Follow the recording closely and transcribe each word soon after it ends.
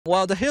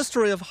Well, the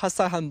history of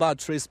Saihanba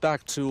traces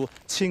back to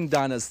Qing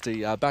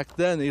Dynasty. Back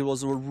then, it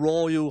was a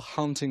royal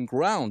hunting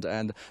ground,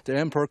 and the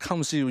Emperor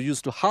Kangxi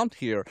used to hunt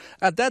here.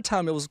 At that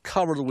time, it was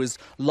covered with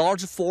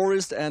large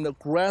forest and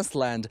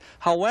grassland.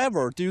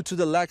 However, due to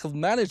the lack of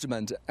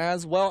management,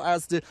 as well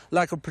as the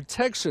lack of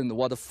protection,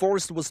 the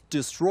forest was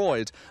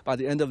destroyed by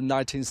the end of the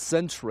 19th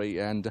century.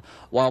 And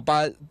while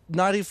by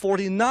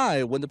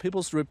 1949, when the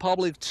People's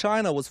Republic of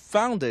China was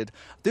founded,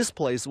 this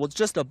place was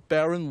just a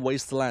barren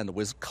wasteland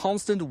with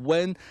constant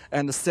wind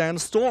and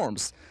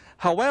sandstorms.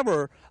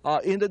 However,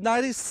 in the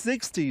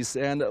 1960s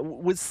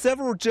and with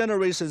several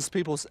generations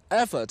people's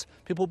effort,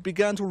 people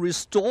began to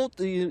restore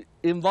the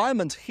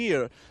environment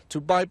here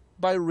by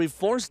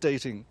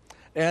reforesting.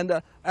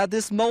 And at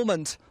this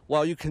moment,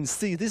 well, you can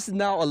see this is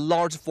now a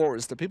large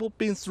forest. People have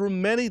been through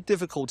many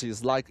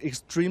difficulties like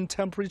extreme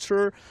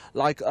temperature,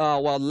 like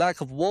lack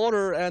of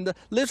water, and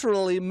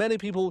literally many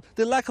people,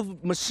 the lack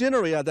of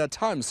machinery at that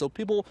time. So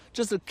people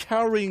just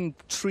carrying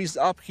trees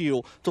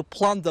uphill to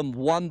plant them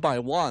one by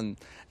one.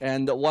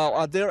 And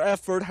while their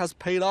effort has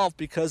paid off,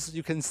 because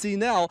you can see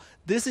now,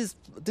 this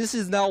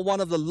is now one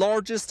of the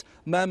largest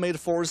man-made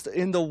forests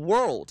in the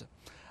world.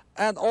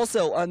 And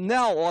also,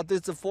 now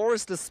this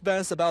forest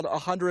spans about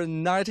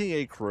 190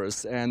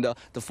 acres, and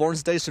the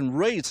forestation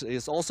rate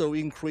is also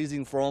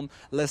increasing from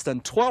less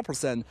than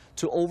 12%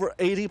 to over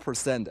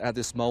 80% at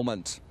this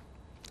moment.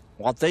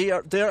 While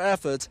their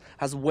effort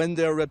has won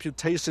their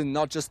reputation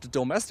not just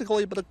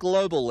domestically but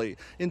globally.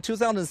 In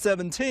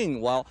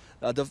 2017,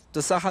 the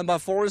Saihanba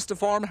Forest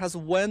Farm has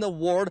won the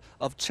award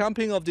of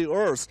Champion of the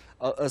Earth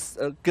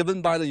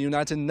given by the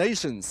United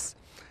Nations.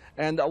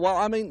 And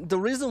the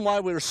reason why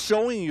we're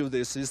showing you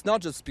this is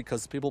not just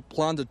because people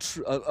plant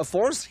a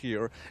forest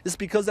here. It's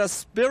because that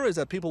spirit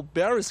that people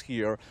bear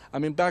here.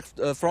 Back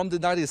from the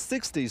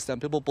 1960s, that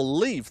people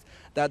believed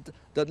that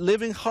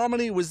living in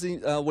harmony with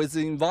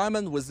the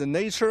environment, with the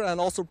nature,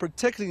 and also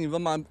protecting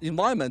the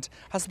environment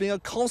has been a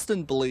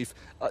constant belief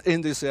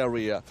in this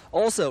area.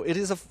 Also, it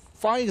is a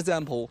fine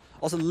example,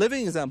 also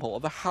living example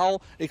of how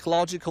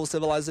ecological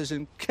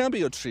civilization can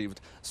be achieved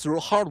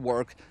through hard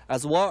work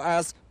as well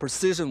as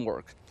precision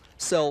work.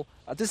 So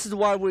this is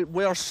why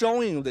we are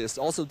showing this.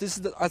 Also,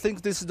 I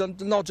think this is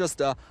not just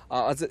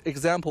as an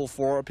example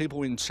for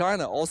people in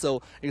China,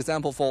 also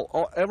example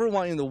for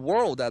everyone in the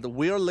world that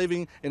we are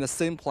living in the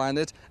same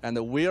planet, and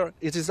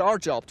it is our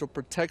job to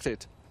protect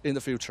it in the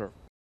future.